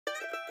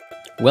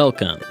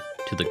Welcome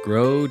to the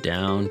Grow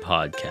Down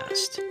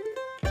Podcast.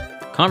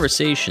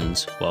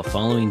 Conversations while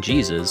following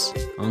Jesus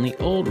on the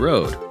old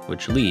road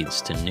which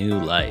leads to new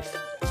life.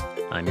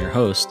 I'm your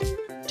host,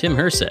 Tim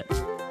Hersett.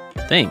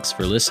 Thanks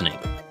for listening.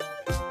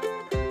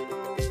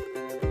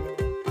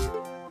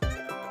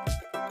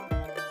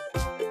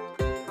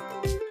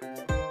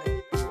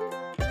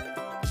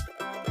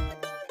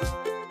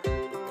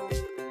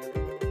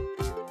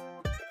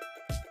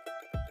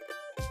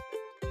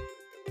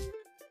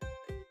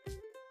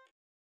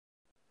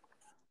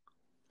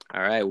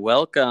 All right,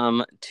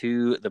 welcome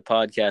to the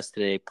podcast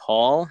today,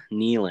 Paul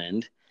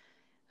Neeland,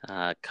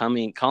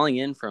 calling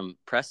in from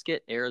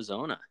Prescott,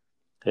 Arizona.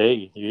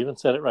 Hey, you even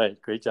said it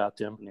right. Great job,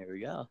 Tim. There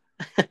we go.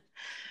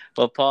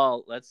 Well,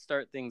 Paul, let's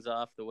start things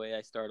off the way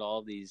I start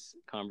all these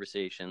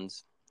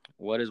conversations.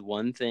 What is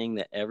one thing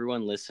that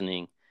everyone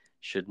listening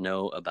should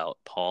know about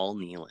Paul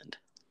Neeland?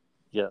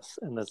 Yes,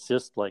 and that's the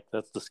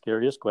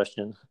scariest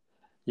question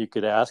you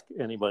could ask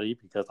anybody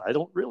because I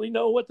don't really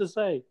know what to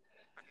say.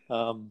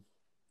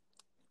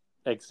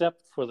 Except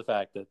for the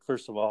fact that,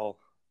 first of all,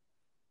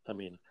 I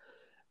mean,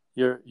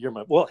 you're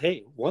my, well,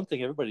 hey, one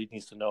thing everybody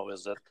needs to know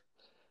is that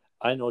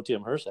I know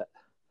Tim Hersett.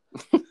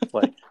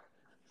 Like,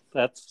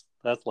 that's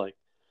like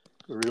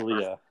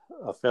really a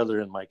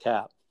feather in my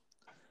cap.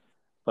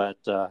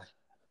 But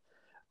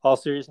all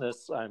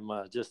seriousness, I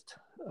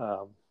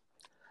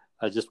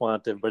just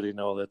want everybody to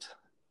know that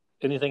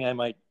anything I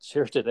might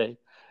share today,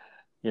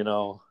 it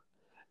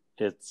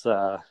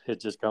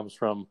just comes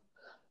from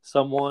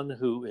someone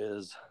who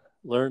is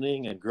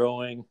learning and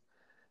growing,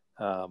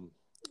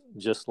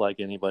 just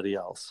like anybody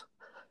else.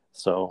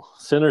 So,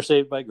 sinner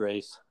saved by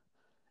grace,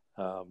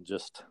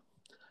 just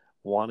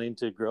wanting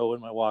to grow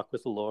in my walk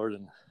with the Lord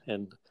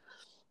and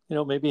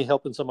maybe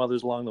helping some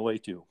others along the way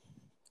too.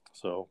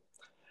 So,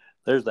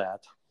 there's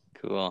that.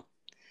 Cool.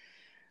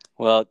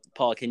 Well,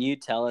 Paul, can you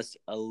tell us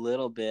a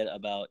little bit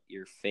about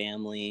your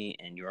family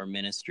and your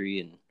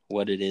ministry and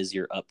what it is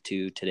you're up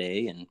to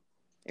today in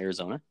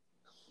Arizona?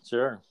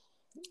 Sure.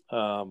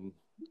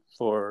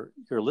 For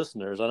your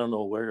listeners, I don't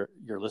know where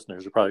your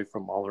listeners are, probably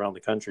from all around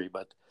the country,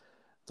 but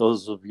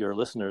those of your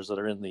listeners that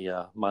are in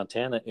the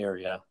Montana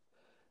area,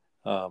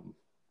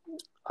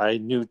 I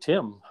knew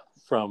Tim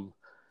from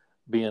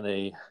being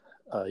a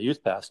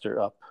youth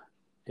pastor up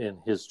in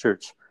his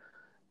church,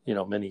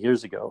 many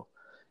years ago.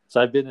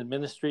 So I've been in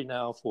ministry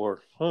now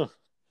for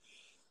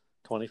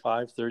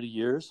 25, 30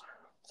 years,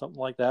 something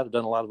like that. I've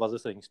done a lot of other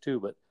things too,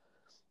 but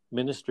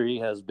ministry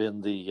has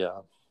been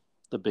the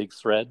big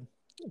thread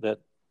that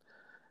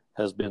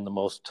has been the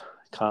most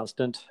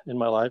constant in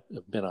my life.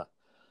 I've been a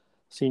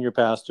senior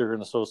pastor, an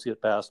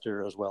associate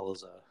pastor, as well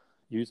as a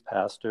youth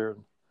pastor,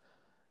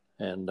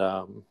 and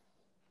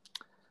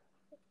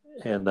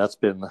that's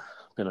been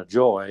a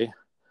joy.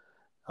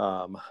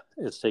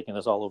 It's taken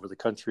us all over the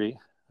country,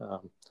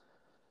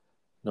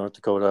 North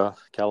Dakota,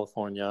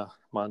 California,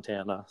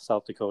 Montana,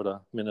 South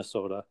Dakota,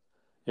 Minnesota,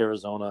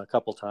 Arizona, a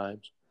couple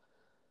times.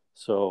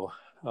 So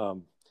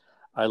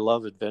I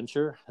love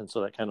adventure, and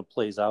so that kind of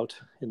plays out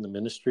in the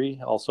ministry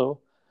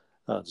also,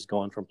 just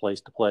going from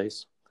place to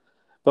place.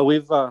 But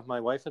we've, my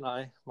wife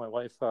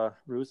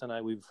Ruth and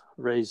I, we've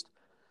raised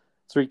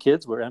 3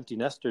 kids. We're empty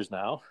nesters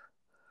now,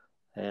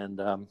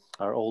 and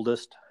our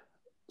oldest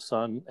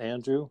son,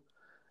 Andrew,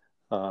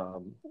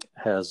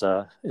 is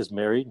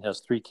married and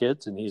has 3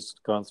 kids, and he's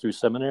gone through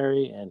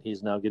seminary, and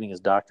he's now getting his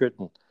doctorate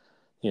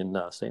in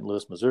St.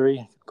 Louis,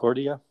 Missouri,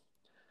 Concordia.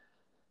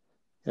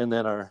 And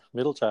then our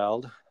middle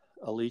child,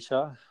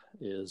 Alicia,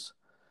 is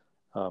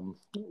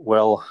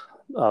well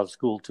out of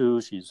school too.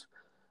 She's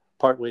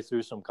partway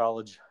through some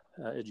college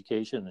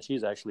education, and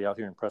she's actually out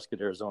here in Prescott,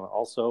 Arizona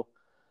also.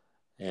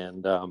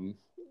 And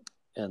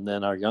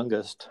then our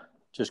youngest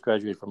just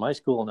graduated from high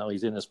school. Now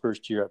he's in his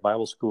first year at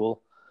Bible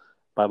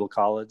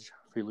College,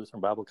 Free Lutheran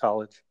Bible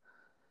College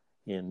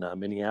in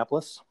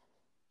Minneapolis.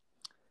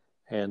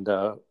 And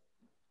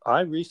I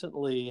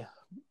recently,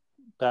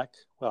 back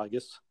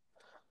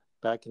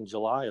in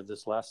July of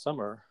this last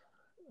summer,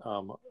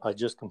 I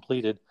just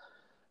completed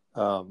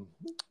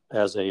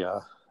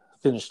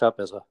finished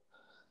up as a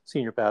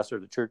senior pastor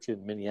at a church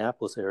in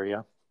Minneapolis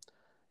area.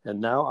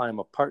 And now I'm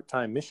a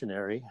part-time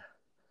missionary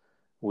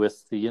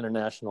with the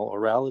International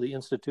Orality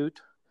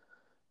Institute,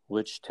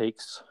 which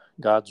takes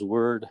God's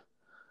word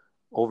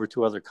over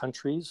to other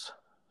countries,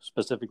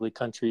 specifically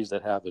countries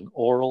that have an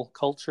oral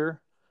culture.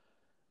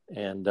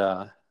 And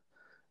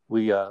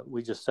we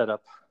just set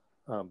up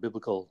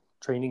biblical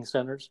training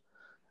centers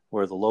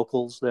where the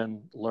locals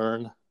then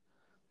learn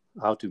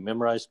how to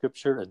memorize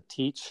Scripture and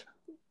teach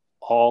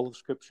all of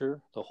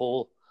Scripture, the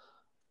whole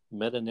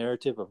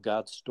meta-narrative of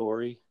God's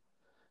story,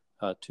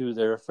 to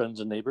their friends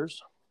and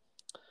neighbors.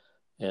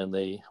 And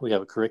we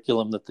have a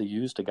curriculum that they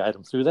use to guide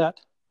them through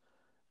that.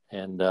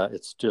 And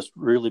it's just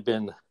really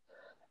been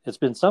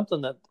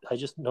something that I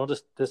just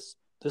noticed this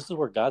is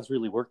where God's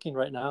really working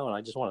right now, and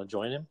I just want to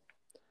join him.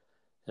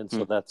 And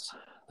so that's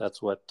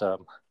what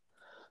I'm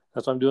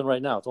doing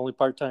right now. It's only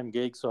part-time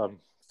gig, so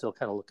I'm still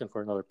kind of looking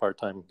for another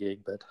part-time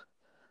gig, but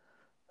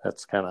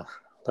that's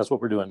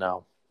what we're doing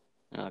now.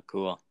 Oh,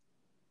 cool.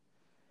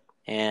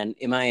 And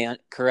am I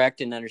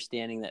correct in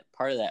understanding that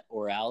part of that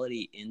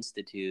Orality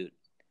Institute,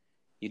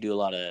 you do a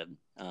lot of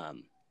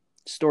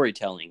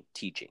storytelling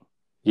teaching?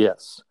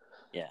 Yes.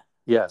 Yeah.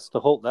 Yes.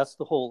 That's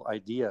the whole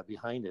idea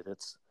behind it.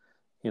 It's,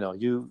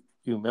 you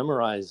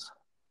memorize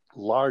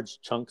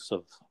large chunks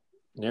of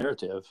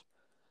narrative,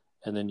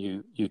 and then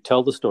you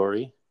tell the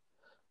story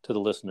to the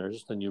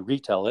listeners, then you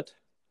retell it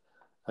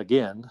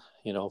again,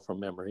 from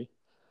memory,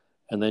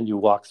 and then you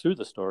walk through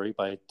the story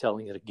by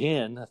telling it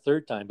again a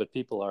third time. But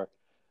people are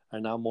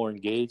now more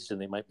engaged, and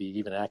they might be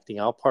even acting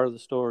out part of the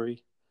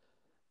story.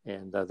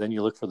 And then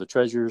you look for the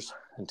treasures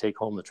and take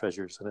home the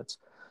treasures. And it's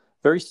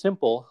very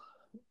simple,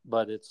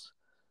 but it's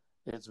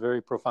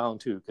very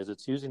profound too, because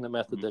it's using the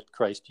method that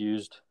Christ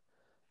used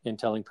in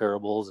telling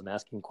parables and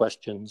asking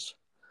questions.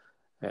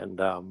 And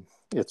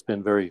it's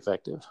been very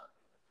effective.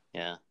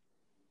 Yeah.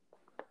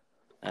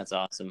 That's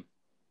awesome.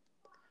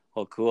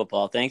 Well, cool,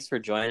 Paul. Thanks for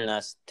joining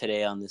us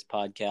today on this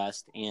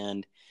podcast.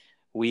 And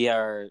we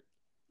are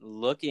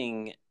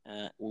looking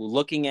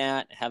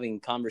at having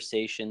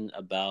conversation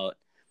about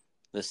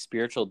the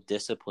spiritual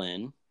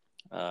discipline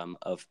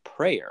of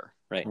prayer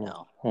right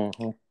now.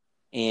 Mm-hmm.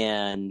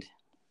 And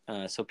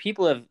so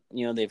people have,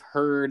 they've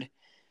heard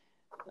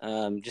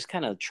just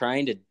kind of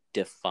trying to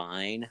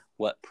define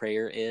what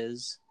prayer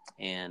is.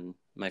 And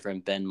my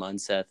friend Ben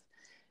Munseth,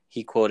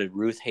 he quoted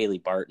Ruth Haley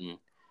Barton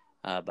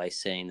by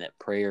saying that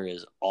prayer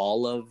is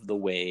all of the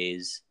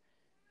ways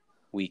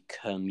we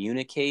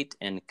communicate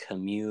and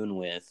commune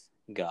with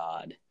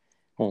God.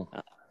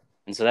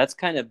 And so that's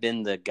kind of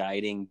been the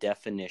guiding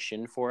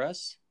definition for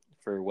us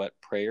for what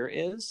prayer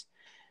is.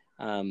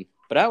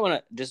 But I want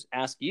to just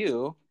ask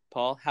you,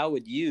 Paul, how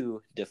would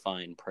you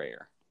define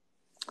prayer?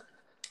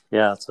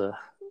 Yeah,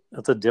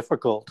 it's a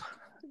difficult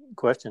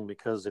question,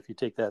 because if you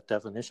take that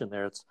definition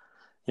there, it's,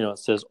 it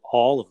says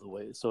all of the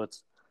ways. So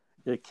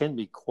it can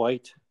be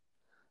quite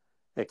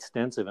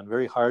extensive and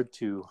very hard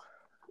to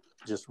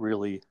just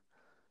really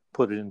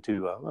put it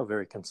into a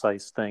very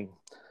concise thing.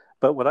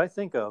 But what I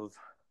think of,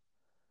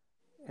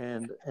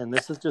 and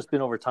this has just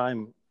been over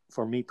time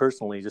for me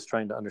personally, just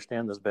trying to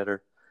understand this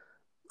better,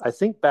 I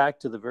think back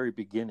to the very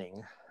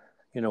beginning,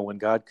 when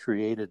God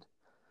created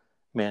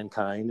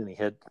mankind, and he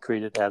had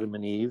created Adam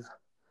and Eve,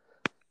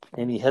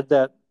 and he had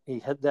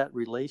that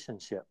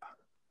relationship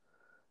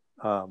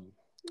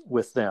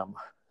with them,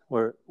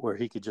 where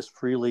he could just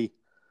freely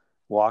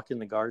walk in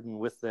the garden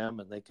with them,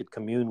 and they could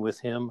commune with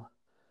him,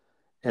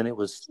 and it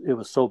was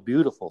so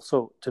beautiful.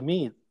 So to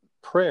me,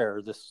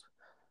 prayer, this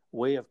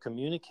way of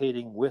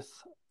communicating with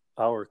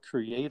our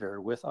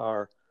Creator, with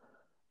our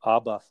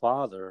Abba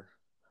Father,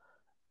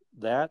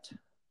 that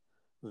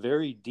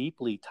very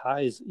deeply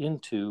ties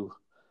into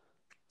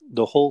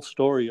the whole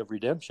story of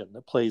redemption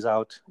that plays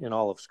out in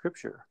all of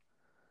Scripture,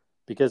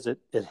 because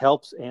it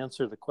helps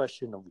answer the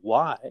question of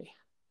why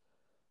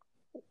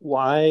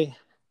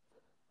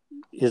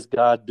is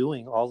God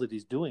doing all that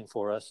he's doing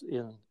for us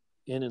in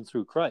and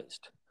through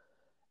Christ.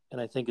 And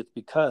I think it's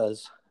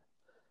because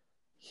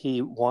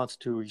he wants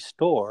to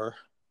restore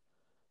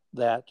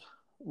that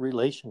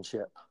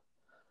relationship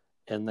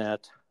and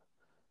that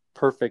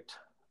perfect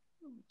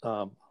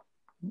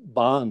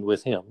bond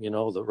with him,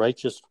 the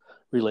righteous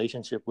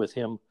relationship with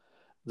him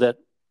that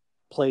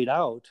played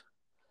out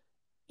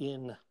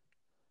in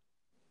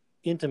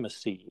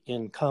intimacy,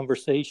 in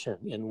conversation,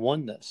 in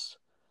oneness.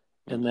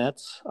 And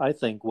that's, I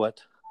think,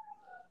 what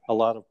a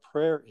lot of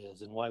prayer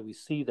is, and why we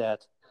see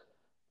that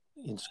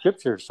in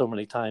Scripture so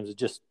many times.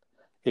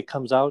 It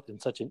comes out in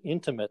such an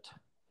intimate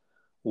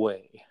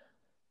way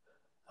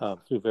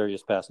through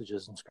various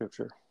passages in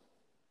Scripture.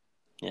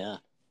 Yeah.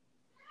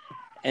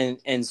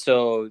 And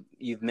so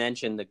you've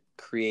mentioned the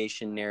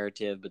creation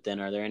narrative, but then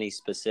are there any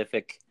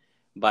specific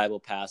Bible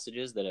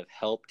passages that have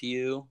helped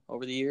you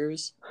over the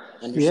years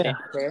understand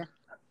prayer?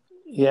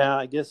 Yeah,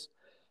 I guess,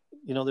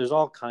 there's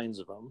all kinds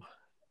of them.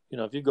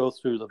 If you go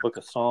through the book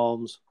of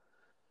Psalms,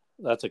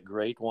 that's a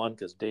great one,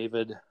 because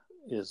David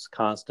is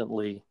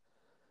constantly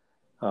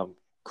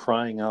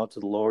crying out to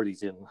the Lord.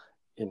 He's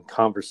in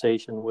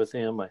conversation with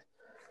him.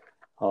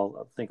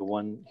 I'll think of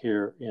one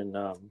here in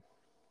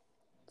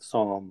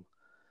Psalm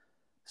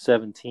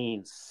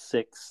 17,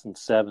 6 and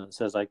 7. It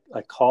says, I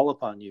call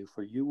upon you,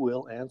 for you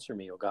will answer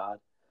me, O God.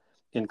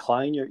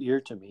 Incline your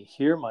ear to me.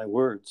 Hear my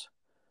words.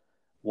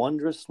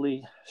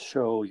 Wondrously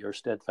show your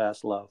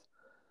steadfast love.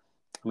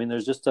 I mean,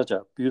 there's just such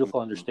a beautiful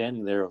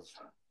understanding there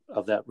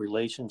of that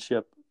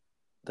relationship,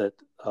 that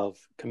of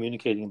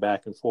communicating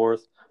back and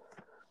forth.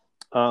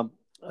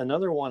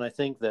 Another one, I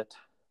think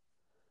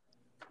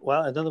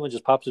another one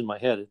just pops in my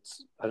head.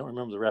 I don't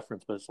remember the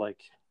reference, but it's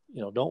like,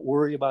 don't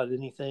worry about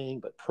anything,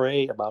 but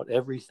pray about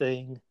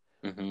everything.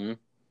 Mm-hmm.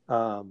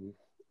 1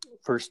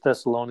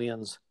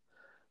 Thessalonians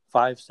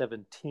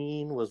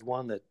 5:17 was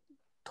one that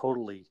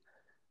totally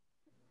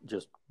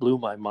just blew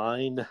my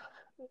mind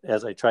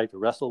as I tried to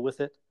wrestle with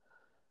it.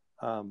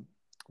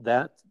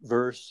 That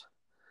verse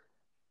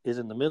is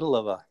in the middle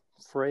of a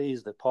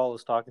phrase that Paul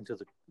is talking to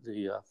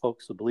the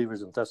folks, the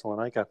believers in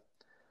Thessalonica,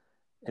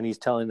 and he's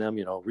telling them,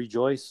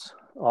 rejoice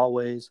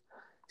always,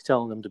 He's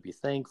telling them to be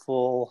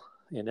thankful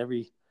in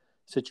every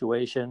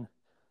situation.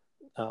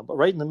 But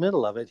right in the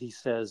middle of it, he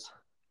says,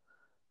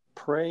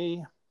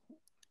 pray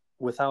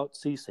without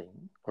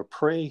ceasing, or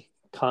pray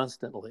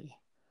constantly.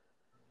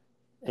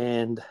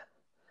 And,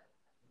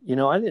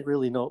 I didn't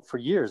really know for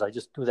years. I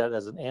just knew that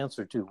as an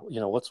answer to,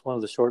 what's one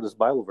of the shortest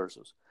Bible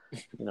verses?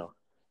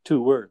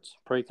 2 words,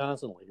 pray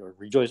constantly or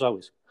rejoice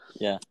always.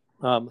 Yeah.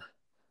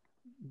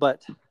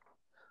 But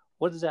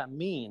what does that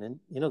mean? And,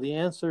 the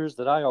answers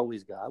that I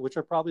always got, which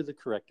are probably the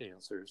correct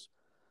answers,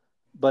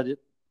 but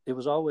it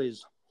was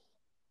always,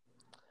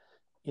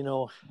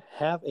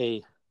 have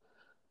a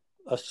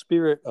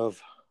spirit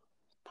of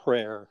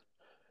prayer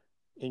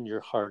in your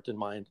heart and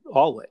mind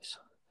always.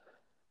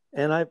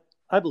 And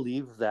I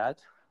believe that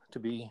to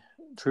be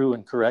true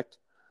and correct.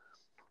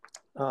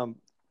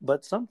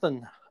 But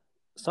something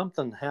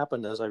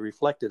happened as I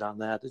reflected on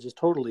that. It just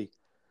totally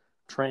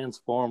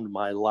transformed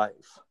my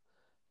life,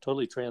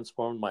 totally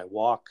transformed my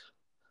walk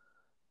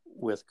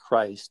with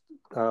Christ.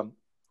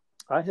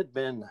 I had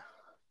been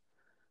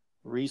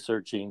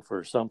researching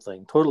for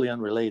something totally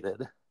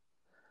unrelated,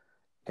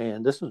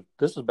 and this was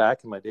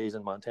back in my days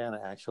in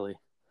Montana, actually.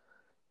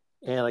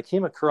 And I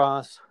came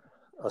across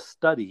a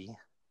study.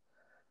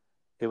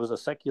 It was a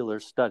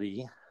secular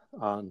study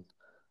on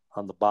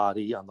the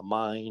body, on the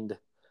mind,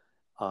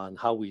 on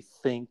how we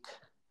think,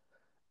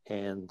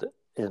 and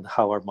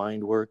how our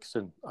mind works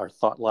and our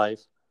thought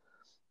life.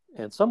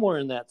 And somewhere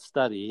in that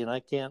study, and I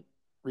can't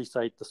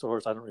recite the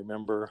source, I don't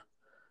remember,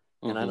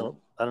 and I don't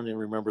even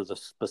remember the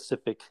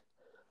specific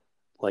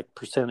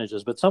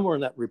percentages, but somewhere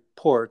in that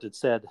report it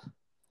said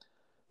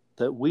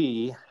that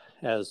we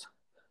as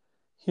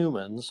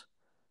humans,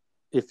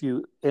 if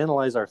you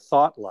analyze our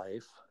thought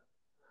life,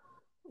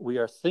 we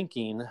are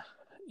thinking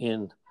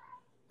in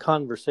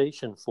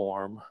conversation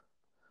form,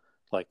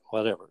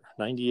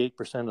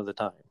 98% of the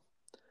time.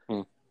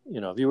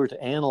 If you were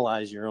to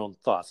analyze your own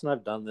thoughts, and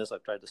I've done this,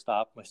 I've tried to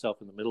stop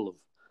myself in the middle of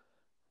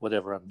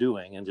whatever I'm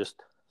doing and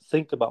just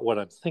think about what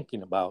I'm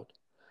thinking about.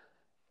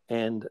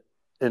 And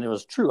it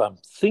was true. I'm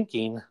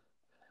thinking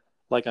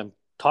like I'm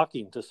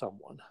talking to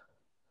someone.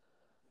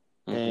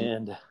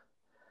 And,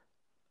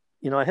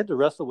 I had to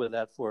wrestle with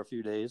that for a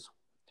few days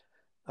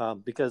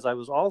because I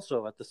was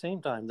also, at the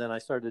same time, then I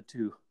started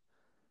to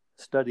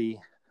study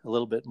a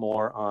little bit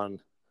more on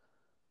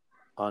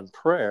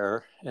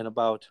prayer and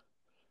about,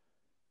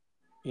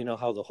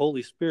 how the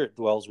Holy Spirit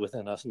dwells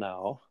within us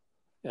now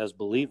as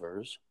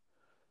believers.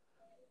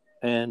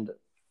 And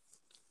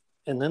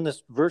then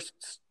this verse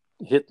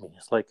hit me.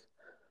 It's like,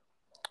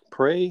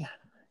 pray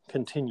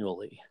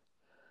continually.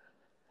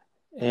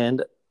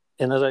 And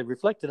as I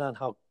reflected on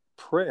how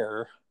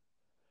prayer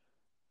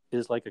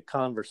is like a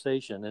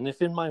conversation, and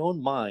if in my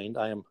own mind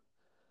I am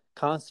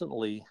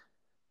constantly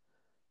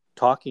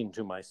talking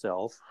to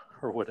myself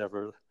or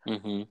whatever,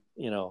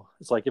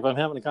 it's like if I'm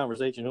having a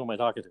conversation, who am I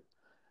talking to?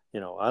 I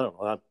don't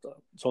know.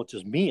 So it's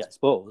just me, I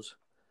suppose.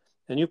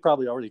 And you've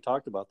probably already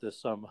talked about this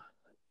some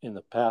in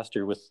the past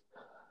here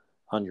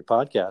on your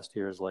podcast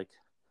here, is like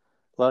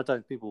a lot of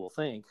times people will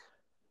think,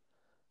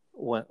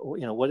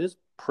 what is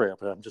prayer?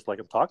 But I'm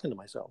talking to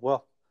myself.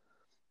 Well,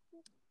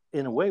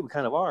 in a way we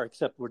kind of are,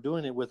 except we're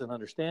doing it with an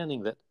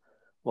understanding that,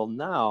 well,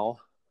 now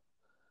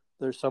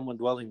there's someone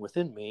dwelling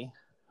within me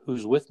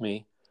who's with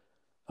me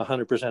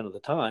 100% of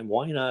the time.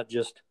 Why not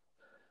just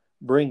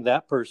bring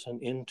that person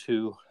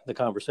into the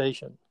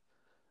conversation,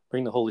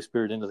 bring the Holy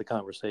Spirit into the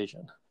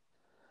conversation?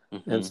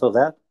 And so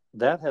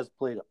that has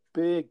played a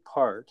big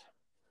part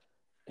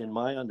in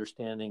my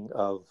understanding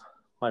of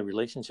my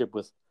relationship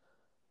with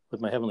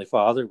my Heavenly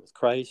Father, with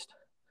Christ,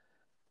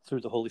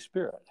 through the Holy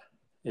Spirit,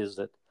 is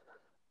that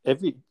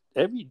every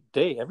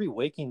day, every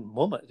waking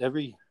moment,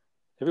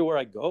 everywhere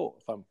I go,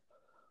 if I'm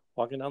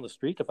walking down the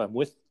street, if I'm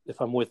with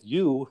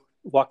you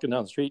walking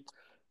down the street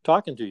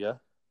talking to you,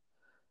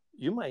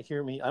 you might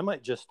hear me. I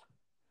might just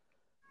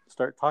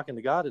start talking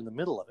to God in the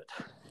middle of it,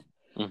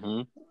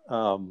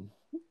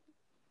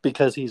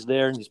 because He's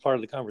there and He's part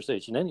of the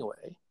conversation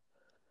anyway.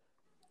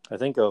 I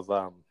think of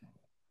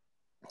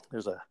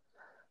there's a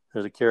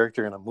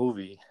character in a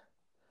movie.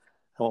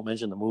 I won't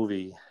mention the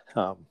movie.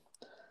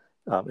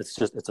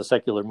 It's a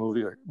secular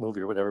movie or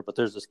whatever. But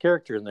there's this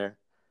character in there,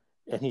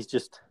 and he's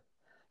just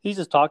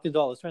talking to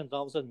all his friends. And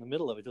all of a sudden, in the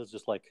middle of it, it was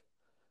just like,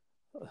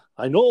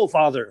 "I know,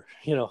 Father,"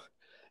 and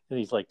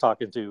he's like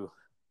talking to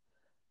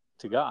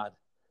God,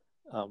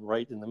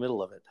 right in the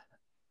middle of it.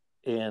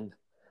 And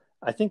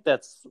I think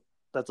that's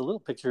a little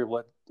picture of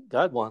what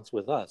God wants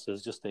with us,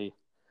 is just a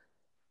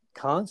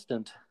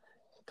constant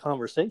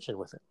conversation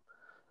with Him.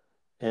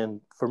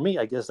 And for me,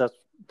 I guess that's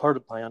part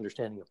of my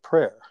understanding of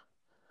prayer,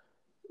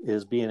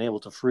 is being able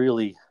to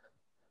freely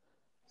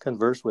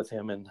converse with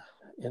Him in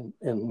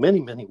many,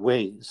 many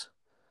ways,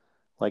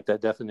 like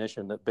that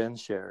definition that Ben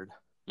shared.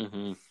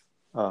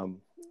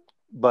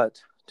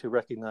 But to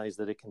recognize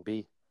that it can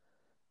be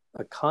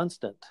a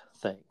constant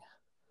thing.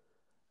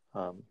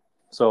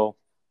 So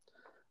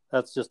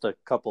that's just a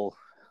couple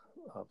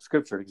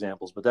scripture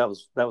examples, but that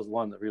was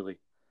one that really,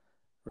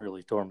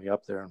 really tore me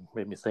up there and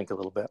made me think a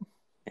little bit.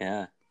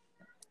 Yeah.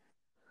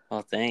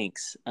 Well,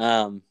 thanks.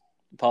 Paul,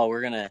 we're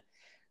going to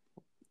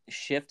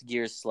shift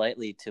gears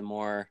slightly to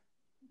more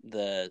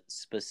the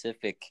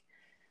specific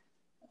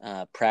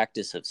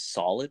practice of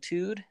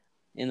solitude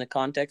in the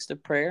context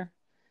of prayer.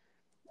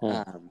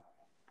 I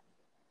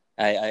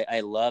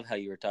love how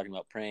you were talking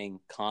about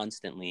praying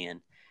constantly,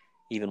 and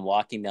even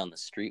walking down the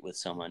street with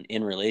someone,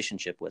 in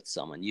relationship with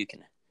someone, you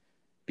can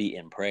be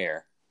in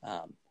prayer.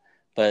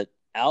 But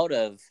out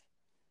of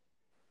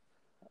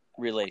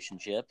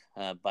relationship,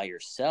 by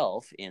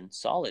yourself in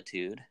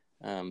solitude,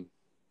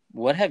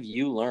 what have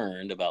you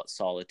learned about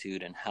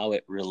solitude and how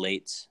it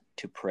relates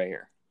to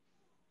prayer?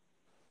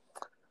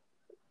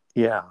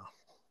 Yeah.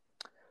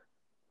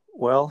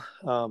 Well,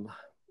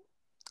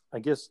 I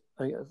guess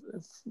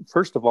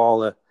first of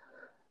all,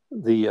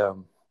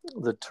 the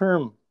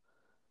term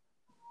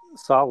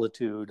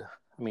solitude.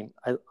 I mean,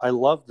 I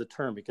love the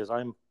term because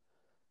I'm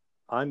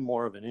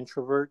more of an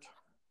introvert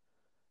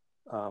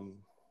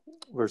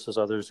versus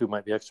others who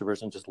might be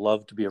extroverts and just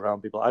love to be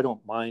around people. I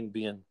don't mind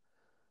being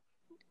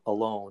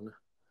alone,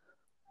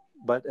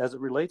 but as it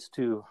relates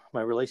to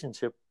my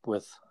relationship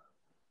with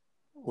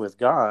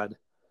God,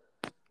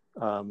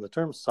 the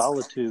term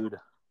solitude,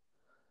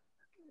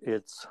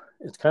 it's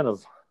kind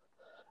of,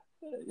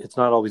 it's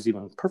not always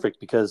even perfect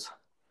because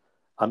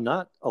I'm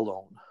not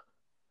alone.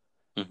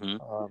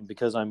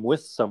 Because I'm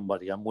with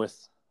somebody, I'm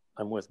with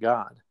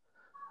God,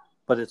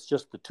 but it's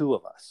just the two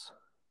of us.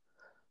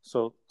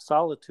 So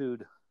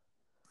solitude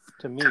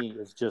to me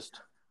is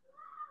just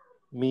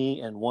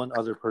me and one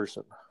other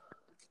person,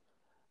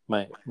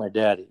 my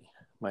daddy,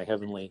 my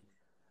heavenly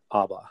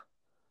Abba.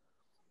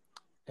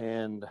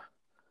 And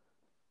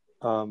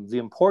the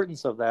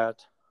importance of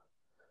that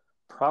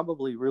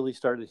probably really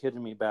started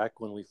hitting me back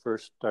when we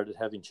first started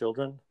having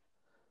children,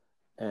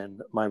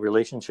 and my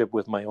relationship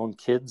with my own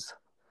kids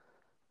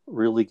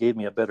really gave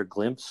me a better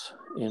glimpse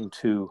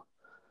into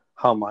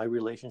how my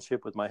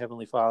relationship with my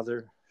Heavenly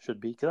Father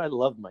should be, because I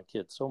loved my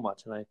kids so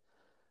much, and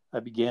I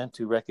began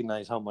to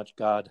recognize how much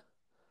God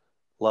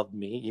loved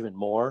me even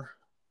more.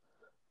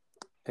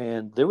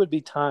 And there would be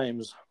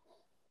times,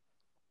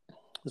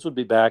 this would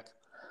be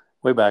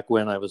way back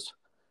when I was,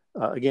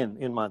 again,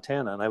 in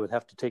Montana, and I would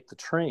have to take the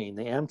train,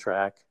 the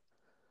Amtrak,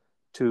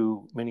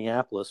 to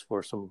Minneapolis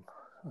for some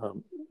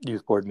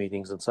youth board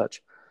meetings and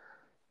such.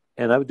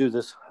 And I would do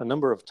this a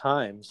number of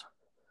times,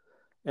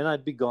 and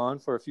I'd be gone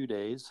for a few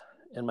days,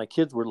 and my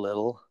kids were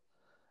little,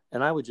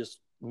 and I would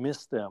just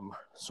miss them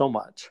so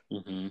much.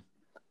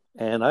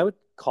 And I would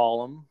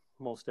call them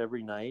most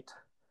every night,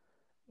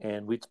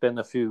 and we'd spend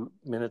a few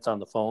minutes on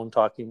the phone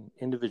talking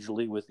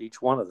individually with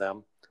each one of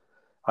them.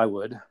 I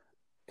would,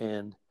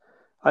 and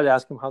I'd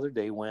ask them how their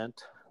day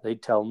went.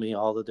 They'd tell me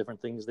all the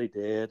different things they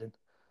did and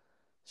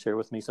share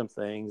with me some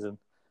things, and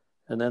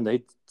then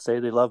they'd say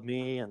they love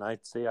me, and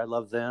I'd say I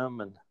love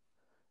them, and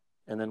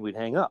then we'd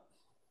hang up.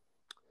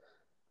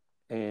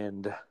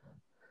 And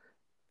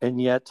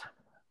yet,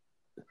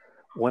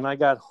 when I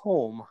got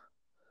home,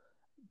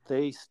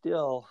 they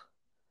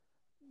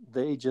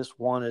just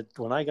wanted,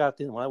 when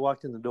I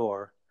walked in the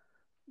door,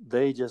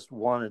 they just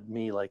wanted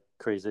me like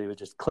crazy. They would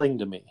just cling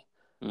to me,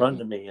 run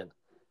to me. And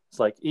it's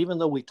like, even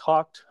though we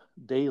talked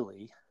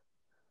daily,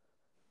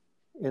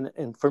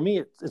 and for me,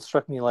 it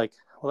struck me like,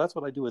 well, that's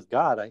what I do with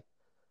God. I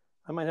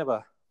might have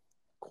a,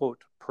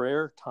 quote,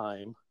 prayer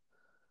time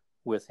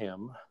with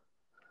him,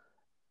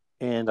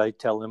 and I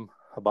tell him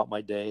about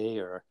my day,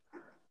 or,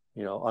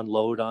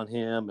 unload on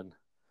him and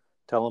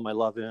tell him I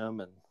love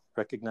him and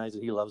recognize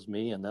that he loves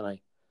me. And then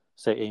I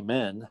say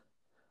amen.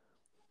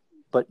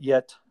 But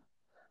yet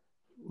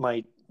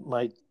my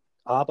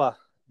Abba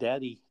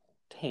daddy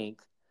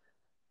tank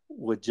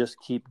would just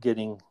keep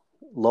getting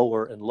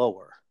lower and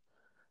lower,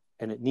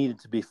 and it needed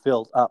to be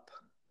filled up.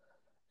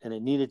 And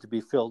it needed to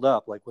be filled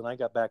up. Like when I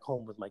got back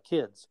home with my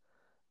kids,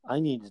 I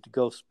needed to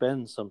go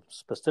spend some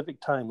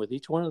specific time with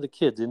each one of the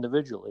kids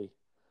individually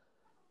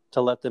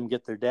to let them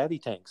get their daddy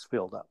tanks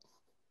filled up.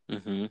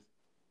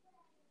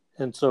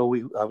 And so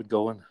I would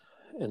go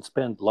and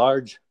spend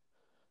large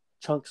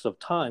chunks of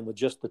time with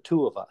just the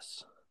two of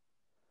us.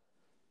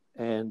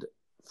 And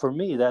for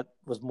me, that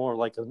was more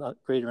like a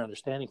greater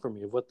understanding for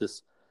me of what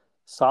this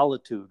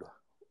solitude,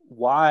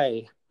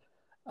 why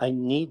I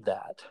need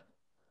that.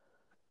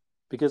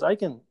 Because I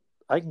can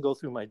go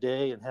through my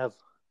day and have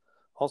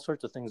all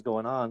sorts of things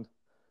going on,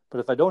 but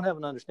if I don't have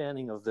an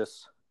understanding of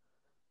this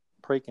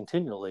pray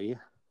continually,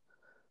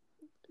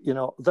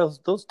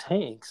 those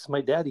tanks, my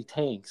daddy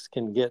tanks,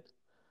 can get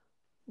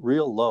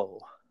real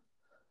low,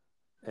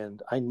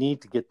 and I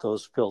need to get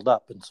those filled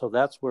up. And so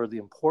that's where the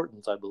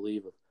importance, I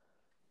believe, of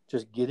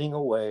just getting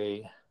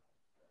away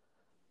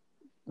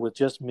with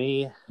just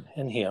me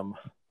and him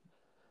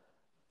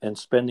and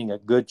spending a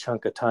good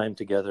chunk of time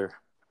together,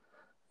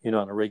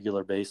 on a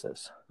regular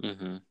basis.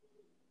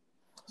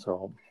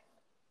 So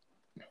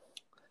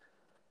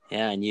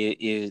yeah, and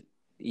you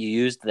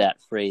used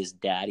that phrase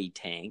 "daddy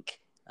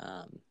tank"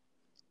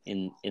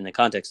 in the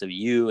context of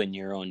you and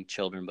your own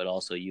children, but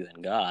also you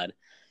and God.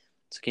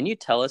 So can you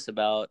tell us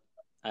about,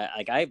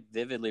 I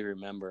vividly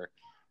remember,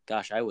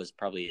 gosh, I was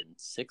probably in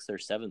 6th or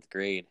 7th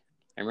grade,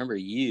 I remember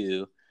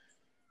you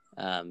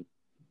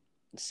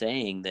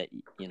saying that,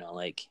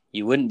 like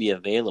you wouldn't be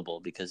available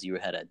because you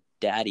had a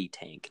daddy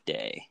tank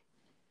day.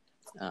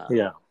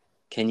 Yeah.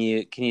 Can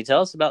you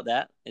tell us about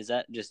that? Is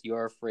that just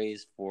your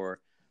phrase for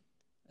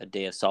a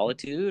day of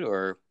solitude,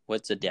 or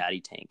what's a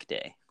daddy tank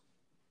day?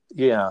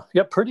 Yeah.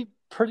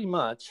 Pretty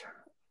much.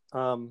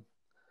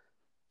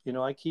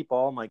 I keep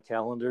all my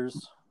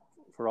calendars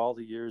for all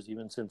the years,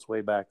 even since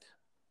way back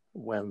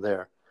when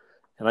there.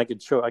 And I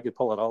could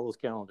pull out all those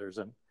calendars,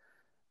 and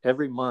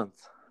every month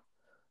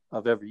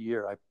of every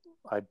year,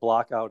 I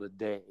block out a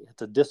day.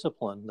 It's a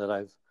discipline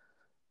that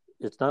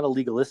it's not a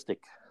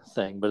legalistic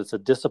thing, but it's a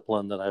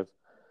discipline that I've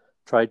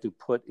tried to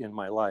put in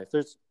my life.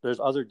 There's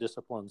other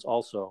disciplines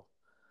also,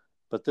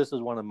 but this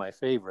is one of my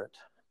favorite,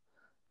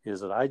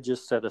 is that I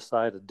just set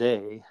aside a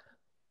day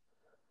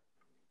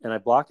and I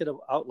block it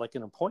out like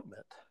an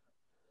appointment.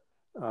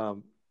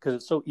 Because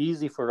it's so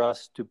easy for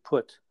us to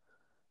put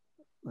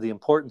the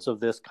importance of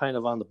this kind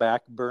of on the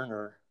back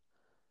burner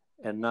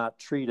and not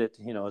treat it.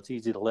 It's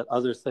easy to let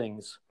other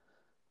things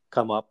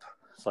come up.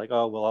 It's like,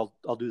 oh, well,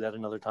 I'll do that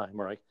another time,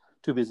 or I'm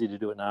too busy to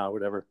do it now, or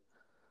whatever.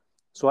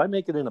 So I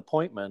make it an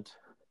appointment,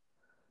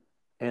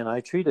 and I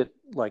treat it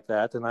like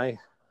that, and I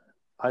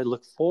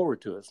look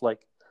forward to it. It's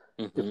like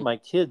if my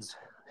kids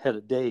had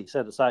a day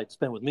set aside to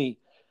spend with me,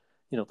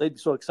 they'd be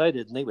so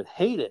excited, and they would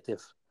hate it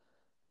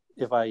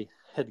if I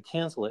had to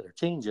cancel it or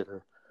change it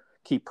or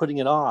keep putting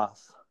it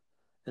off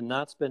and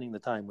not spending the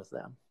time with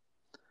them.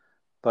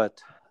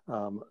 But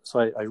so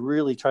I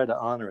really try to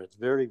honor it.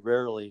 Very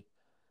rarely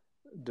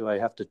do I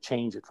have to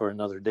change it for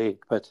another date.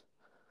 But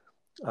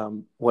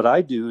what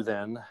I do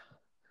then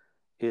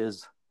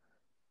is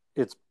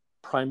it's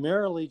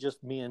primarily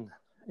just me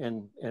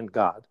and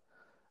God.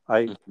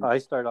 I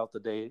start out the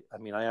day.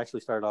 I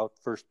actually start out,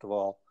 first of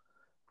all,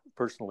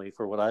 personally,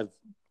 for what I've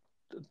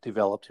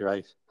developed here.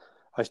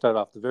 I start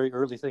off the very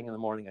early thing in the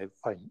morning. I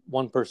find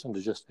one person to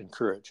just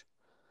encourage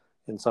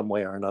in some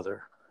way or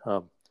another.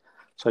 So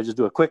I just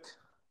do a quick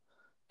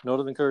note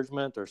of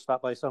encouragement, or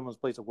stop by someone's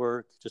place of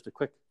work, just a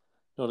quick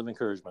note of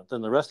encouragement.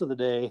 Then the rest of the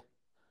day,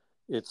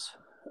 it's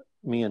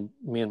me and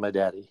my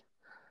daddy.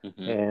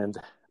 And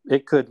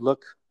it could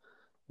look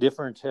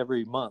different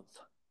every month.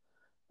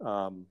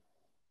 I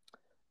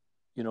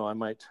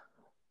might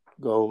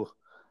go,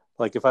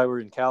 like if I were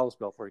in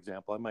Kalispell, for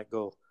example, I might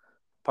go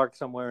park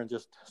somewhere and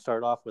just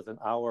start off with an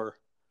hour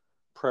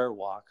prayer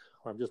walk,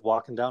 where I'm just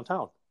walking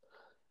downtown,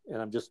 and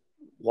I'm just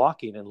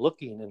walking and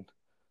looking and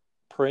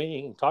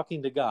praying and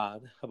talking to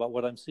God about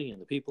what I'm seeing,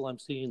 the people I'm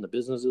seeing, the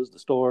businesses, the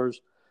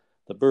stores,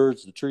 the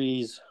birds, the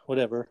trees,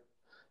 whatever.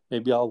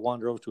 Maybe I'll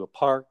wander over to a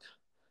park,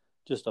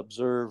 just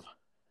observe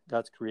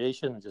God's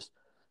creation, and just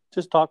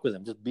talk with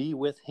him, just be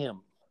with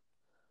him.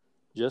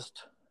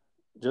 Just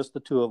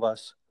the two of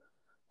us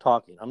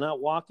talking. I'm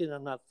not walking,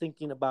 I'm not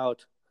thinking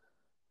about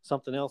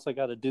something else I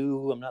got to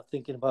do. I'm not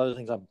thinking about other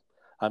things.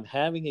 I'm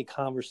having a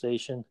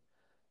conversation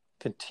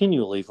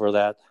continually for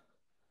that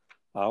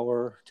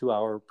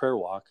 2-hour prayer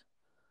walk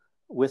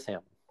with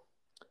him.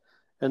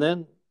 And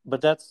then,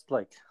 but that's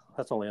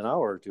only an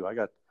hour or two. I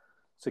got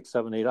 6,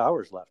 7, 8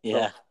 hours left.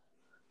 Yeah.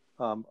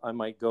 So I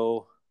might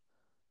go,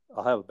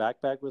 I'll have a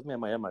backpack with me. I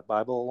might have my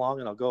Bible along,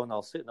 and I'll go and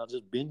I'll sit and I'll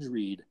just binge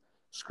read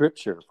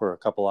scripture for a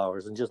couple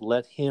hours and just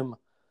let him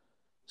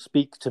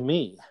speak to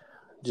me.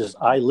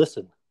 I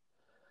listen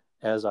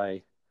as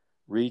I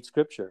read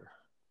scripture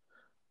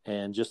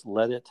and just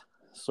let it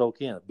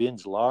soak in.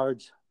 Binge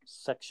large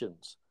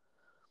sections.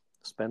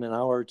 Spend an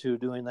hour or two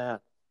doing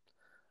that.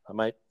 I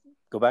might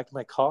go back to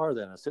my car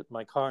then and sit in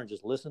my car and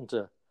just listen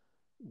to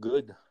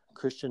good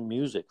Christian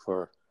music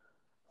for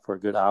a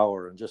good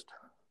hour and just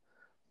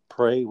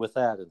pray with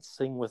that and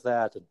sing with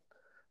that and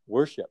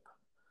worship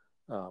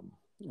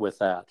with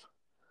that.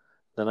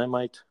 Then I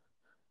might,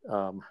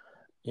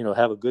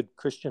 have a good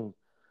Christian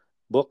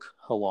book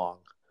along,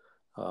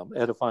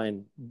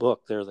 edifying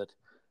book there that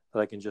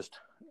I can just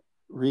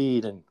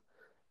read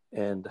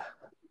and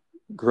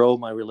grow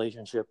my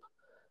relationship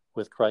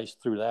with Christ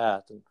through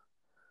that.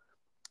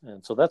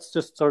 And so that's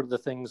just sort of the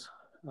things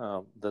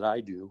that I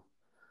do.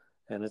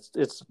 And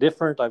it's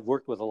different. I've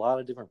worked with a lot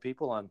of different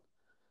people on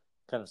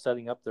kind of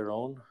setting up their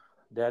own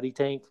daddy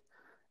tank.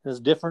 And it's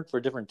different for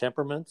different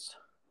temperaments,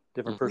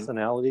 different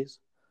personalities.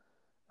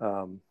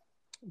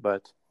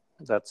 But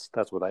that's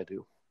what I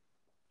do.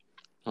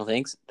 Well,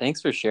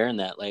 thanks for sharing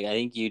that. Like, I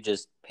think you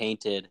just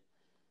painted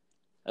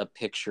a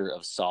picture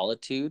of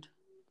solitude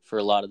for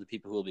a lot of the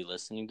people who will be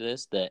listening to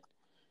this that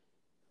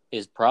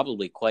is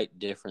probably quite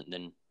different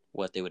than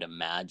what they would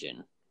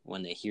imagine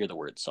when they hear the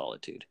word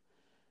solitude.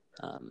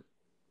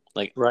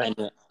 Right.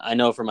 I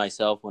know for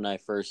myself, when I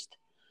first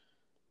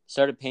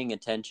started paying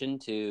attention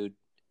to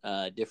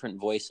different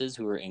voices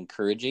who were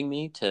encouraging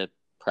me to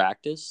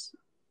practice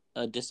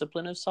a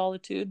discipline of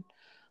solitude,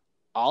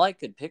 all I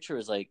could picture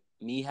was like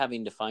me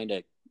having to find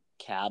a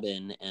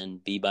cabin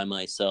and be by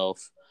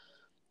myself,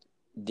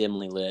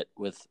 dimly lit,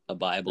 with a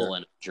Bible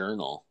and a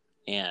journal.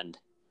 And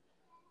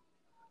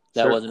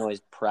that wasn't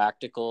always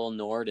practical,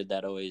 nor did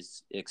that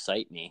always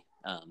excite me.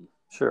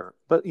 Sure.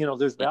 But,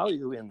 there's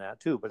value in that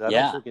too, but I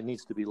don't think it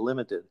needs to be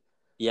limited.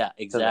 Yeah,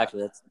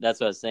 exactly. That's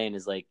what I was saying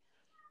is like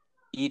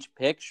each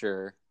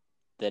picture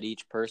that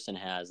each person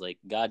has, like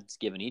God's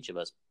given each of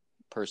us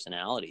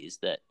personalities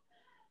that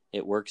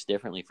it works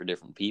differently for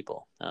different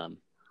people.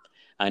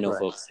 I know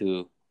folks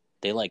who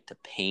they like to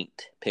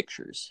paint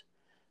pictures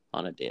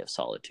on a day of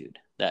solitude.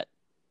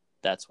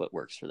 That's what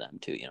works for them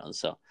too,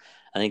 So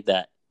I think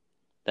that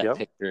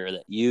picture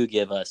that you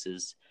give us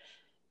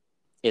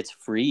it's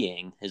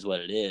freeing is what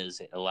it is.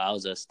 It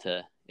allows us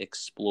to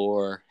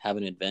explore, have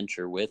an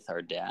adventure with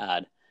our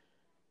dad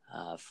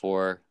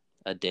for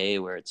a day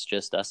where it's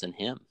just us and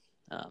him.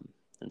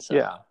 And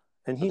so,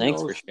 and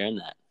thanks for sharing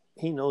that.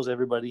 He knows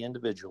everybody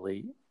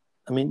individually.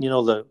 I mean,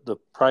 the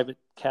private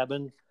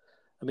cabin,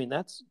 I mean,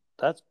 that's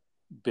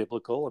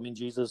biblical. I mean,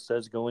 Jesus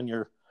says, go in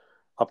your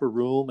upper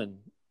room and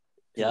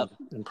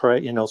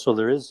pray, so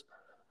there is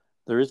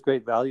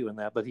great value in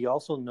that, but he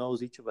also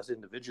knows each of us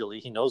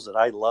individually. He knows that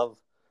I love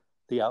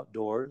the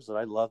outdoors, that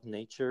I love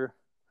nature.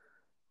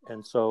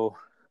 And so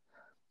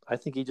I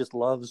think he just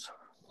loves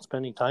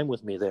spending time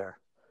with me there.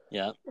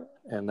 Yeah.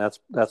 And that's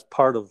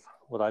part of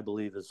what I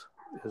believe is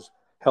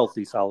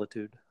healthy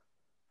solitude.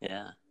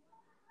 Yeah.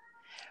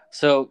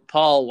 So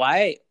Paul,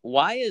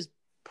 why is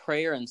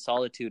prayer and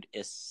solitude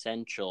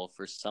essential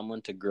for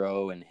someone to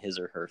grow in his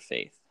or her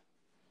faith?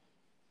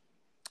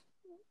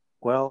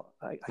 Well,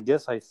 I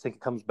guess I think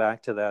it comes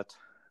back to that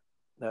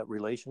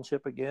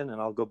relationship again,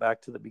 and I'll go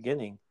back to the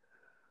beginning.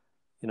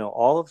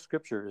 All of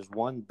Scripture is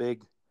one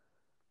big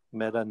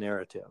meta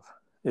narrative.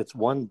 It's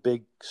one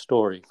big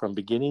story from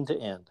beginning to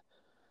end.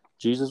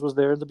 Jesus was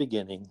there in the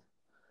beginning.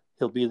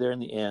 He'll be there in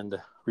the end,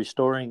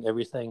 restoring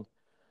everything,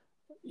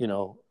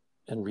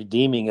 and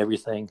redeeming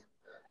everything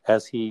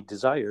as he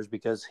desires,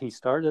 because he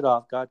started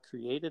off, God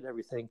created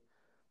everything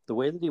the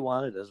way that he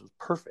wanted it was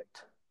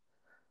perfect.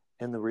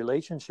 And the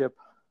relationship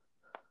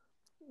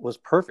was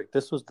perfect.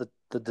 This was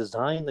the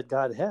design that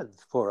God had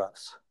for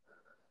us,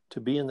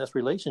 to be in this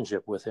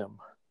relationship with him.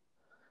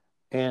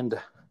 And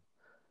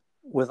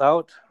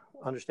without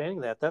understanding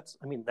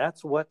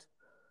that's what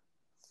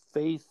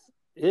faith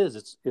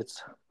is.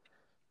 It's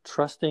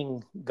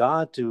trusting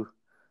God to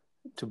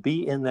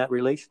be in that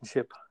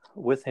relationship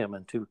with him,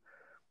 and to,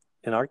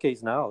 in our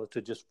case now,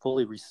 to just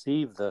fully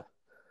receive the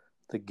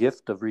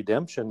gift of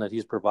redemption that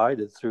he's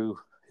provided through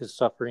his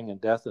suffering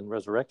and death and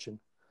resurrection.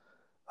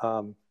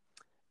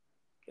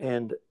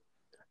 And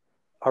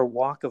our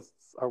walk of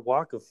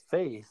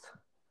faith,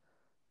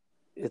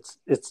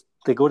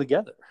 they go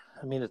together.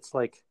 I mean, it's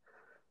like,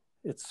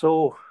 it's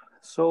so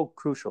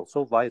crucial,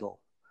 so vital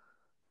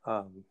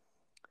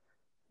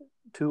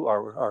to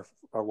our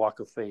walk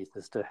of faith,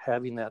 is to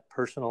having that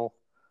personal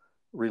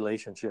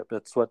relationship.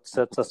 It's what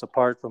sets us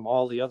apart from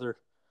all the other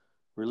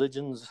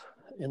religions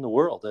in the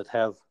world that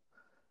have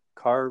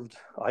carved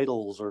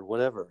idols or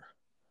whatever.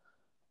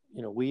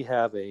 We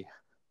have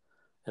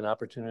an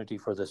opportunity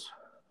for this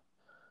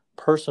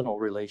personal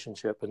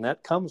relationship, and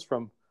that comes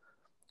from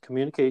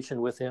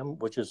communication with him,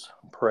 which is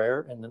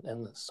prayer,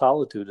 and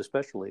solitude,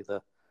 especially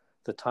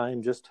the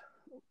time just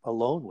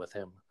alone with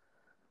him.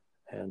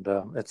 And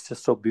it's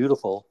just so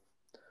beautiful,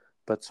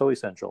 but so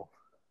essential.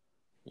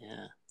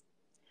 Yeah.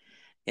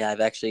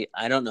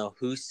 I don't know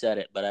who said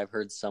it, but I've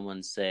heard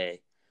someone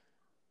say,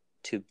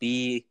 to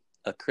be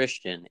a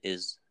Christian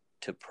is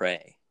to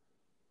pray.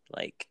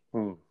 Like,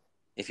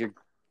 if you're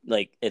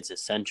like, it's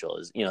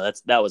essential,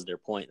 that was their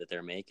point that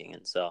they're making.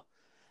 And so,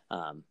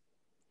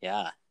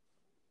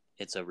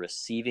 it's a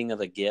receiving of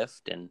a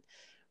gift and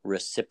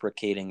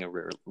reciprocating a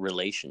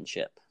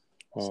relationship.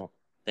 So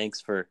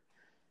thanks for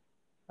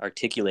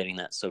articulating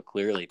that so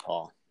clearly,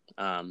 Paul.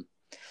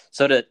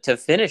 So to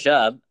finish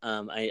up,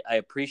 I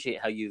appreciate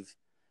how you've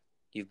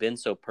been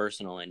so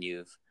personal, and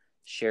you've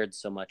shared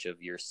so much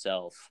of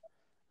yourself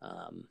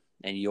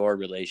and your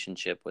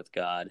relationship with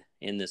God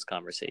in this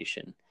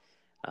conversation.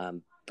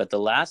 But the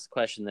last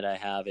question that I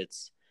have,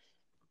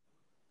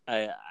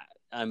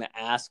 I'm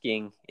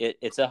asking,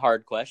 it's a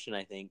hard question,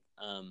 I think,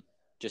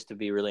 just to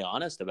be really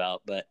honest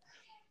about, but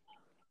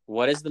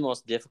what is the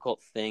most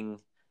difficult thing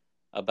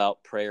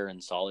about prayer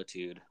and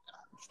solitude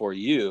for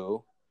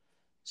you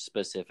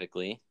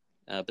specifically,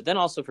 but then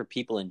also for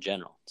people in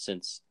general,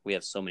 since we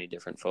have so many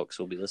different folks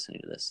who will be listening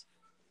to this?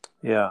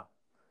 Yeah.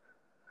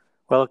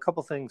 Well, a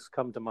couple things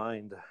come to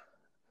mind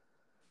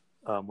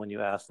when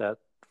you ask that.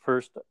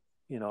 First,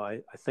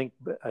 I think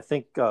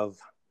of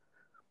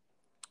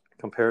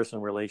comparison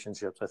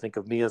relationships. I think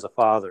of me as a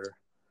father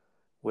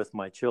with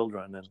my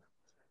children,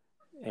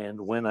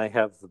 and when I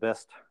have the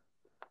best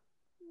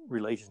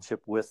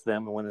relationship with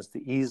them, and when it's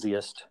the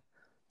easiest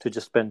to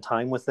just spend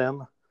time with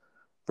them,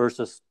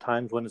 versus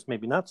times when it's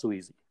maybe not so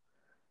easy.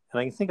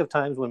 And I can think of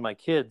times when my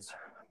kids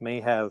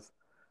may have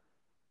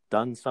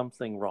done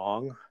something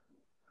wrong,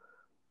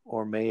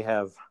 or may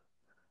have,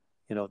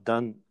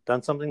 done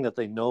something that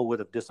they know would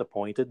have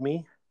disappointed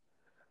me.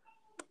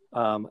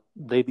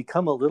 They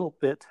become a little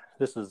bit,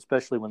 this is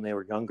especially when they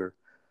were younger,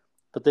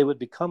 but they would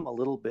become a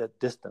little bit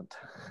distant,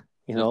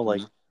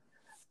 like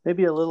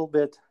maybe a little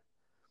bit,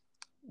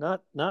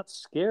 not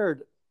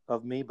scared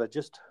of me, but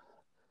just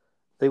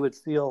they would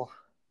feel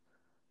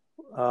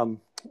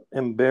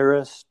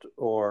embarrassed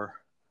or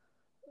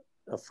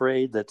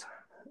afraid that,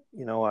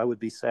 I would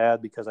be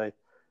sad because I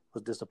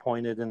was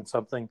disappointed in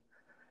something.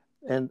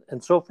 And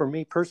so for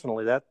me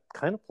personally, that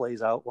kind of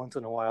plays out once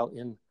in a while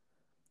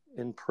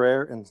in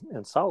prayer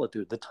and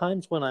solitude. The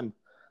times when I'm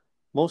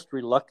most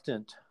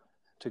reluctant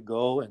to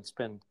go and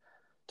spend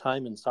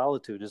time in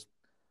solitude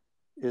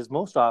is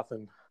most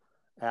often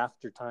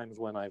after times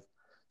when I've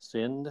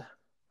sinned,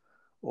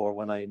 or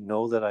when I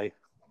know that I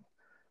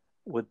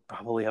would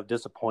probably have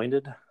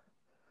disappointed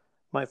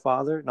my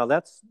father. Now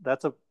that's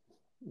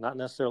not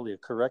necessarily a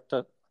correct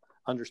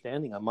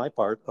understanding on my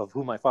part of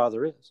who my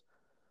father is,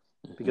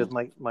 because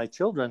my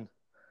children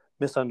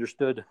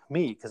misunderstood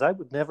me, because I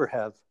would never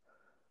have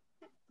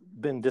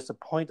been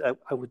disappointed.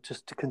 I would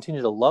just to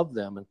continue to love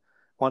them and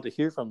want to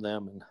hear from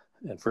them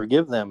and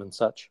forgive them and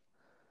such.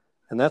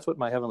 And that's what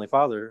my Heavenly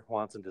Father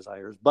wants and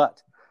desires.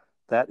 But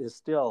that is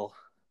still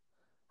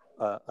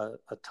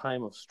a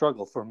time of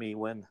struggle for me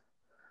when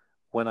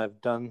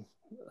I've done,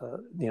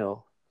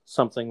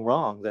 something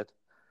wrong, that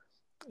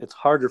it's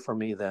harder for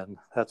me then.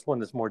 That's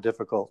when it's more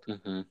difficult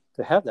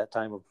to have that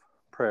time of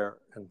prayer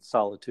and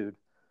solitude.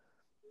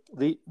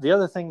 The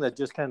other thing that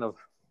just kind of,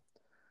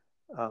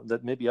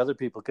 that maybe other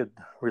people could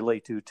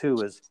relate to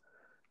too, is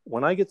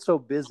when I get so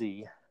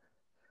busy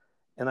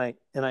and I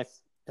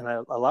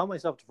allow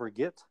myself to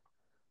forget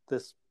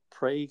this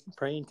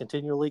praying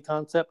continually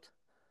concept,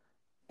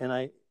 and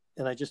I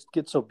just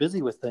get so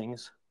busy with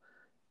things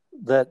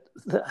that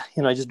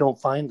I just don't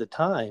find the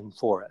time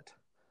for it.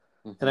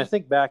 And I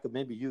think back,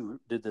 maybe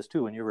you did this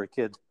too when you were a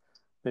kid.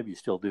 Maybe you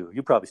still do.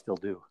 You probably still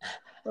do.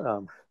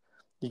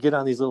 You get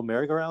on these little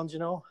merry-go-rounds,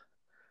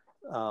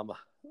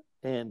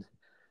 and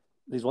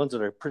these ones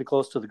that are pretty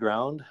close to the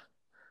ground,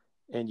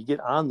 and you get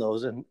on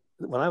those. And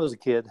when I was a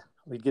kid,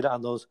 we'd get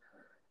on those,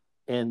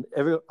 and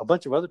a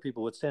bunch of other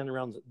people would stand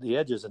around the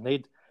edges, and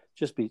they'd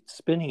just be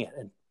spinning it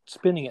and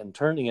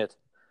turning it.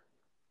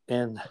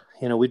 And,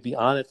 we'd be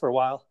on it for a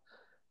while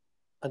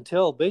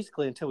until we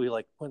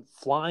went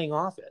flying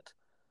off it.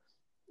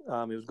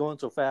 It was going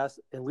so fast,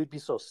 and we'd be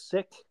so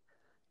sick.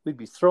 We'd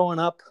be throwing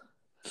up,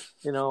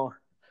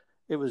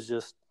 it was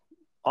just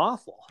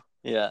awful.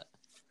 Yeah.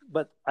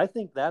 But I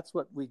think that's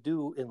what we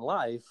do in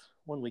life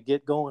when we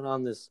get going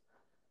on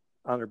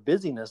our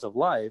busyness of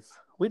life.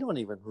 We don't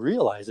even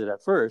realize it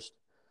at first,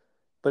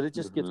 but it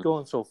just gets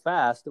going so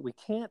fast that we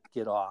can't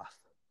get off.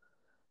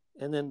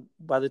 And then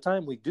by the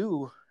time we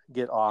do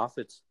get off,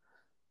 it's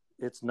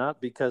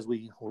not because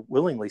we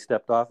willingly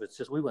stepped off. It's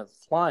just we went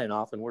flying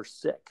off and we're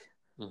sick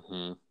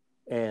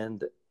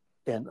and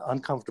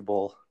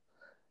uncomfortable.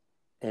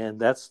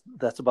 And that's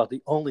about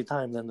the only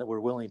time then that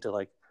we're willing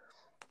to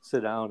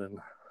sit down and,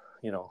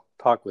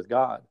 talk with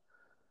God.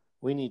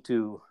 We need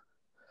to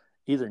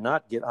either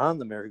not get on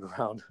the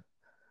merry-go-round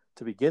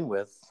to begin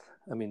with.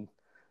 I mean,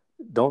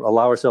 don't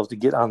allow ourselves to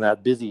get on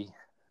that busy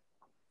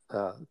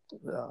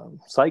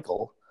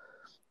cycle,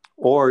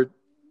 or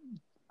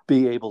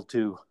be able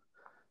to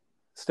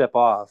step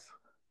off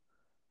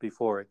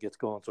before it gets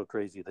going so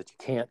crazy that you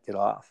can't get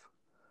off,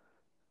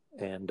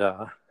 and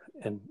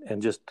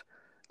just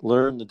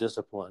learn the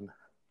discipline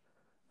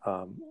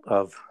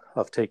of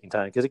taking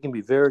time, because it can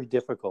be very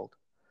difficult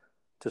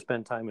to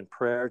spend time in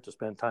prayer, to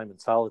spend time in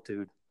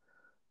solitude,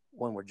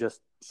 when we're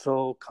just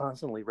so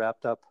constantly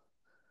wrapped up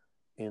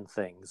in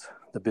things,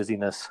 the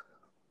busyness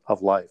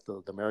of life,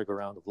 the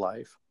merry-go-round of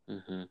life.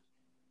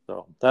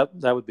 So that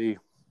would be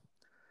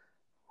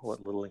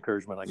what little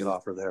encouragement I could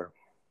offer there.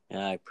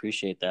 Yeah, I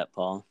appreciate that,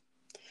 Paul.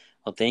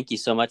 Well, thank you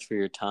so much for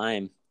your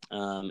time.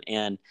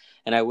 And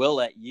I will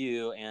let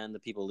you and the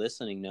people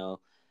listening know,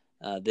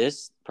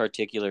 this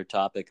particular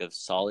topic of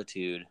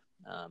solitude,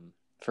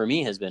 for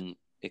me, has been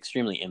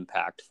extremely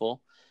impactful.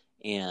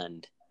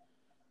 And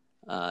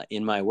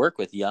in my work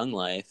with Young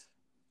Life,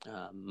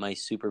 my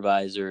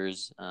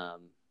supervisors,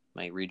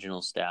 my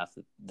regional staff,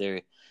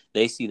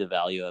 they see the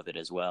value of it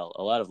as well.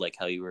 A lot of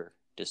how you were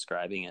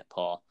describing it,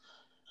 Paul.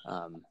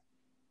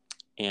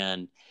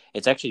 And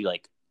it's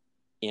actually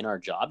in our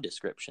job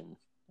description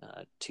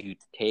to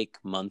take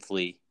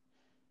monthly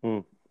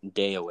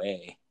day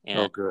away.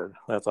 And, good.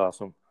 That's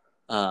awesome.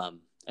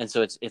 And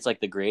so it's like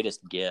the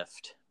greatest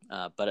gift.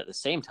 But at the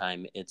same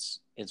time, it's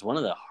one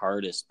of the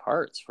hardest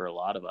parts for a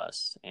lot of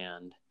us.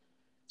 And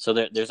so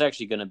there's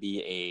actually going to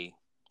be a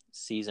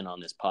season on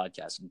this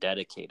podcast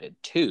dedicated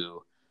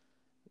to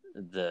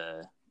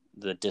the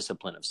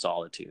discipline of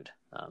solitude.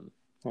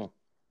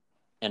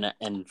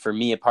 And for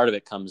me, a part of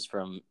it comes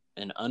from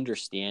an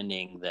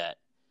understanding that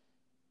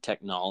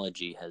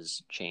technology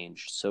has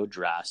changed so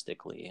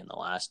drastically in the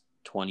last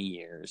 20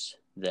 years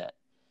that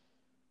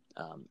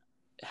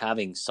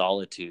having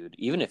solitude,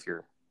 even if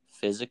you're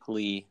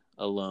physically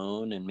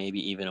alone and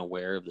maybe even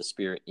aware of the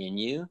Spirit in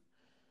you,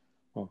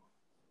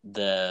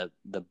 the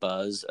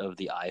buzz of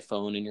the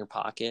iPhone in your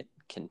pocket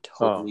can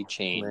totally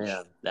change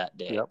that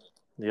day.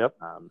 Yep.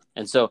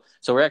 And so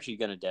we're actually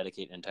going to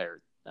dedicate an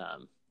entire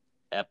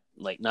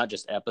not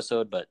just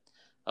episode, but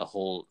a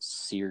whole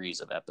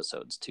series of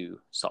episodes to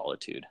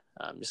solitude,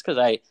 just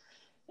because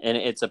and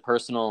it's a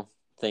personal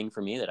thing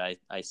for me that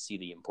I see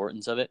the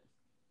importance of it.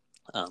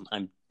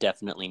 I'm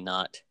definitely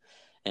not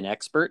an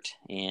expert,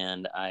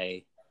 and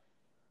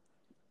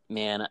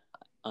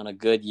on a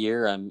good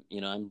year,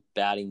 I'm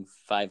batting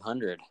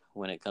 500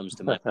 when it comes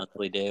to my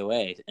monthly day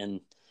away. And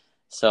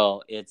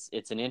so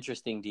it's an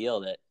interesting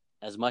deal that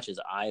as much as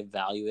I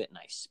value it and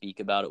I speak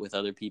about it with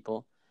other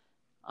people,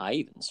 I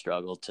even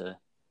struggle to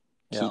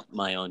keep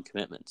my own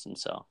commitments. And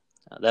so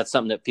that's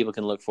something that people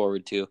can look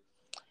forward to.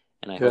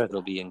 And I hope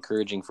it'll be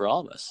encouraging for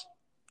all of us.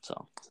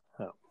 So,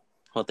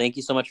 well, thank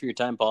you so much for your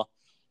time, Paul.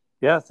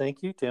 Yeah,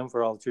 thank you, Tim,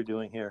 for all that you're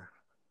doing here.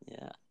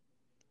 Yeah.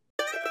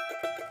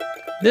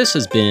 This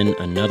has been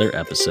another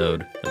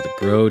episode of the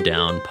Grow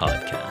Down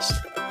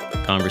Podcast.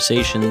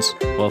 Conversations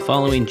while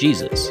following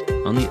Jesus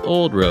on the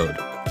old road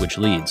which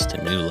leads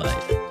to new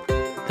life.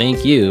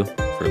 Thank you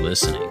for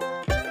listening.